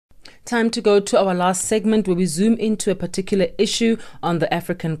Time to go to our last segment where we zoom into a particular issue on the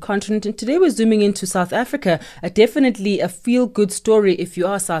African continent. And today we're zooming into South Africa. Definitely a feel-good story if you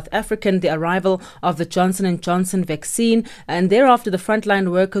are South African, the arrival of the Johnson & Johnson vaccine. And thereafter, the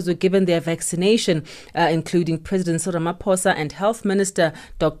frontline workers were given their vaccination, including President Cyril Ramaphosa and Health Minister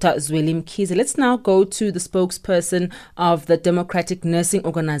Dr. Zweli Mkhize. Let's now go to the spokesperson of the Democratic Nursing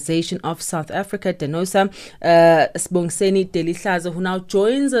Organization of South Africa, DENOSA, Sibongiseni Delihlazo, who now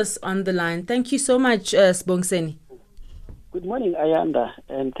joins us on the line. Thank you so much, Sibongiseni. Good morning, Ayanda,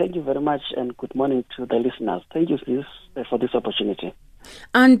 and thank you very much, and good morning to the listeners. Thank you for this opportunity.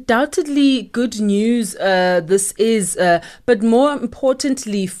 Undoubtedly good news this is, but more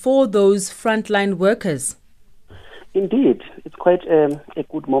importantly for those frontline workers. Indeed, it's quite a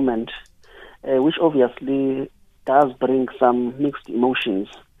good moment, which obviously does bring some mixed emotions.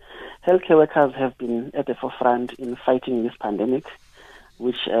 Healthcare workers have been at the forefront in fighting this pandemic,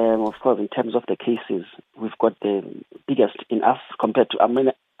 which, of course, in terms of the cases, we've got the biggest in us compared to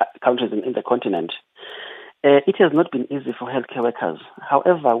many countries in the continent. It has not been easy for healthcare workers.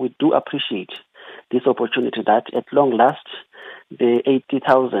 However, we do appreciate this opportunity that at long last, the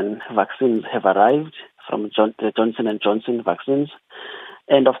 80,000 vaccines have arrived from the Johnson & Johnson vaccines.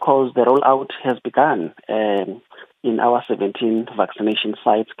 And of course, the rollout has begun in our 17 vaccination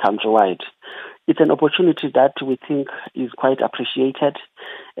sites countrywide. It's an opportunity that we think is quite appreciated,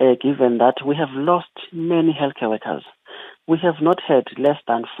 given that we have lost many healthcare workers. We have not had less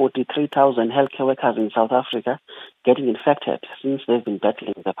than 43,000 healthcare workers in South Africa getting infected since they've been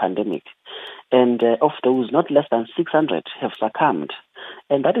battling the pandemic. And of those, not less than 600 have succumbed.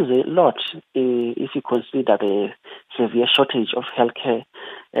 And that is a lot if you consider the severe shortage of healthcare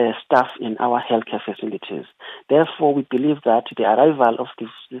staff in our healthcare facilities. Therefore, we believe that the arrival of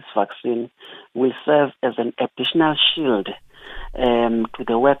this vaccine will serve as an additional shield to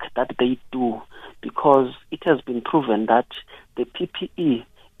the work that they do, because it has been proven that the PPE,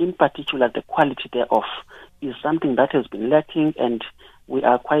 in particular the quality thereof, is something that has been lacking, and we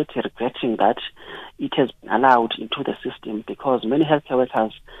are quite regretting that it has been allowed into the system, because many healthcare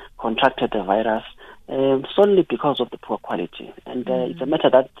workers contracted the virus solely because of the poor quality. And it's a matter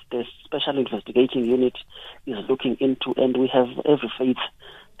that the Special Investigating Unit is looking into, and we have every faith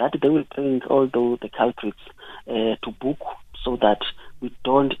that they will bring all the culprits to book, so that we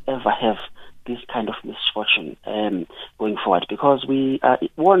don't ever have this kind of misfortune going forward, because we are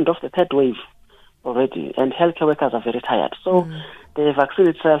warned of the third wave already, and healthcare workers are very tired. So the vaccine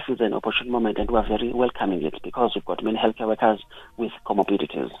itself is an opportune moment, and we are very welcoming it, because we've got many healthcare workers with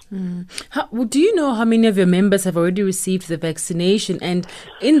comorbidities. Do you know how many of your members have already received the vaccination? And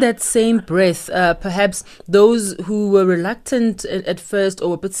in that same breath, perhaps those who were reluctant at first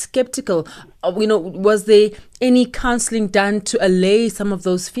or a bit skeptical, was there any counseling done to allay some of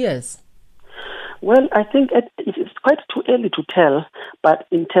those fears? Well, I think it's quite too early to tell, but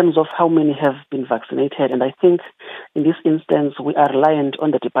in terms of how many have been vaccinated, and I think in this instance we are reliant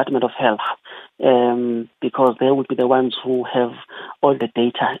on the Department of Health, because they will be the ones who have all the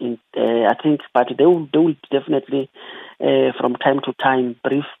data. But they will definitely, from time to time,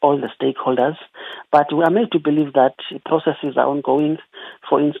 brief all the stakeholders. But we are made to believe that processes are ongoing.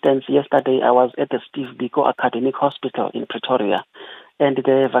 For instance, yesterday I was at the Steve Biko Academic Hospital in Pretoria, and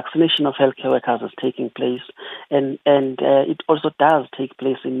the vaccination of healthcare workers is taking place, and it also does take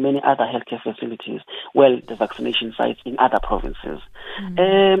place in many other healthcare facilities, the vaccination sites in other provinces.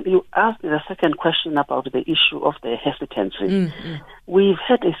 You asked the second question about the issue of the hesitancy. We've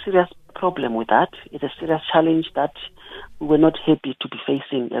had a serious problem with that. It's a serious challenge that we're not happy to be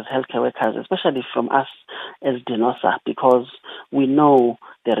facing as healthcare workers, especially from us as DENOSA, because we know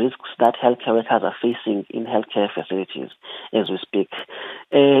the risks that healthcare workers are facing in healthcare facilities as we speak.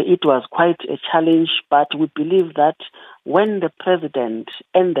 It was quite a challenge, but we believe that when the president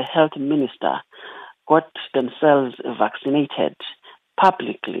and the health minister got themselves vaccinated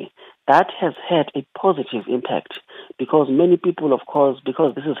publicly, that has had a positive impact, because many people, of course,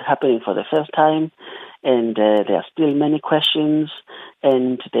 because this is happening for the first time, and there are still many questions,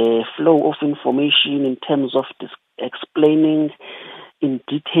 and the flow of information in terms of explaining in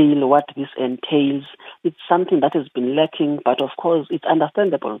detail what this entails, it's something that has been lacking, but of course it's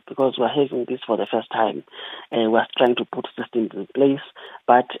understandable, because we're having this for the first time, and we're trying to put systems in place.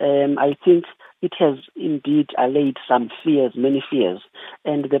 But I think it has indeed allayed some fears, many fears.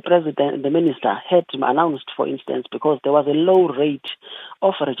 And the minister had announced, for instance, because there was a low rate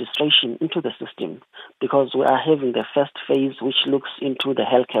of registration into the system, because we are having the first phase, which looks into the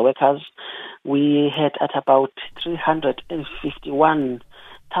healthcare workers. We had at about 351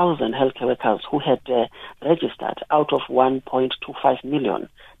 6,000 healthcare workers who had registered out of 1.25 million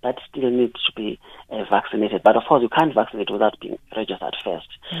that still need to be vaccinated. But of course, you can't vaccinate without being registered first.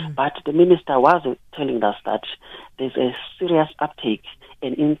 But the minister was telling us that there's a serious uptake,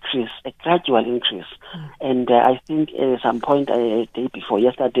 an increase, a gradual increase. And I think at some point a day before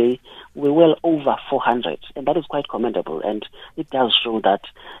yesterday, we were well over 400. And that is quite commendable. And it does show that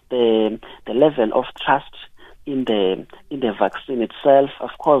the level of trust in the vaccine itself,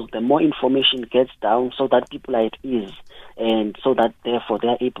 of course, the more information gets down so that people are at ease and so that therefore they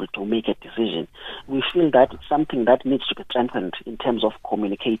are able to make a decision. We feel that it's something that needs to be strengthened in terms of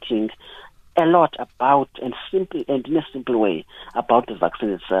communicating a lot about and in a simple way about the vaccine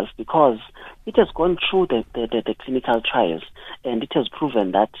itself, because it has gone through the clinical trials and it has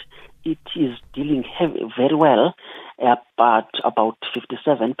proven that it is dealing very well, about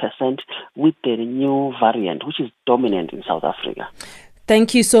 57% with the new variant, which is dominant in South Africa.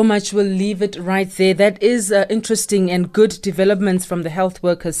 Thank you so much. We'll leave it right there. That is interesting and good developments from the health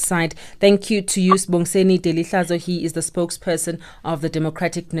workers' side. Thank you to you, Sibongiseni Delihlazo. He is the spokesperson of the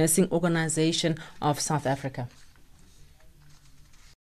Democratic Nursing Organization of South Africa.